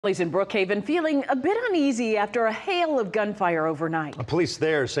Police in Brookhaven feeling a bit uneasy after a hail of gunfire overnight. Police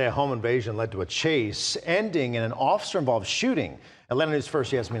there say a home invasion led to a chase, ending in an officer-involved shooting. Atlanta News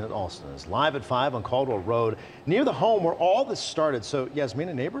First Yasmina Alston is live at 5 on Caldwell Road, near the home where all this started. So,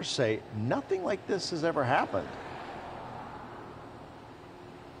 Yasmina, neighbors say nothing like this has ever happened.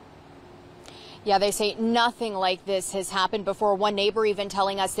 Yeah, they say nothing like this has happened before. One neighbor even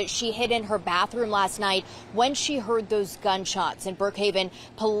telling us that she hid in her bathroom last night when she heard those gunshots. In Brookhaven,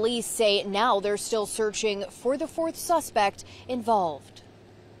 police say now they're still searching for the fourth suspect involved.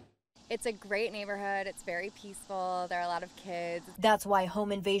 It's a great neighborhood. It's very peaceful. There are a lot of kids. That's why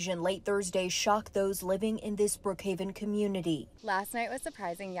home invasion late Thursday shocked those living in this Brookhaven community. Last night was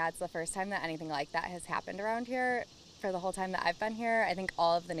surprising. Yeah, it's the first time that anything like that has happened around here. For the whole time that I've been here, I think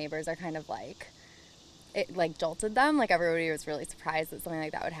all of the neighbors are kind of like, it like jolted them. Like everybody was really surprised that something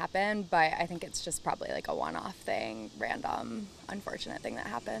like that would happen. But I think it's just probably like a one-off thing, random, unfortunate thing that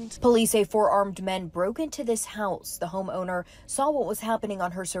happened. Police say 4 armed men broke into this house. The homeowner saw what was happening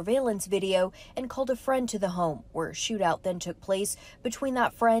on her surveillance video and called a friend to the home, where a shootout then took place between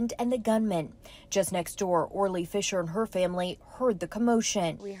that friend and the gunman. Just next door, Orly Fisher and her family heard the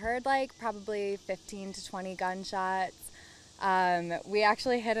commotion. We heard like probably 15 to 20 gunshots. We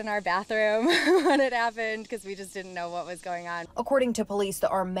actually hid in our bathroom when it happened because we just didn't know what was going on. According to police, the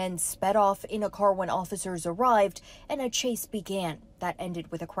armed men sped off in a car when officers arrived and a chase began. That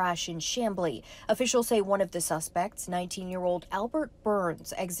ended with a crash in Chamblee. Officials say one of the suspects, 19-year-old Albert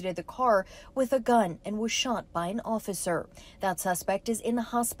Burns, exited the car with a gun and was shot by an officer. That suspect is in the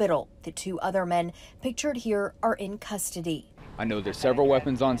hospital. The 2 other men pictured here are in custody. I know there's several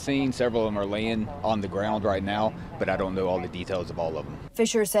weapons on scene. Several of them are laying on the ground right now, but I don't know all the details of all of them.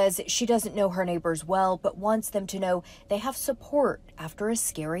 Fisher says she doesn't know her neighbors well, but wants them to know they have support after a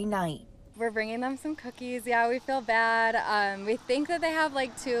scary night. We're bringing them some cookies. Yeah, we feel bad. We think that they have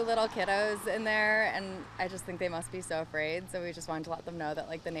like 2 little kiddos in there, and I just think they must be so afraid. So we just wanted to let them know that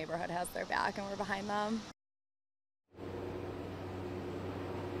like the neighborhood has their back and we're behind them.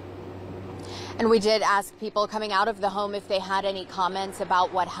 And we did ask people coming out of the home if they had any comments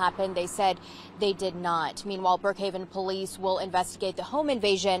about what happened. They said they did not. Meanwhile, Brookhaven police will investigate the home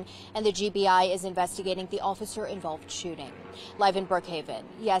invasion, and the GBI is investigating the officer-involved shooting. Live in Brookhaven,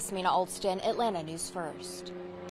 Yasmina Alston, Atlanta News First.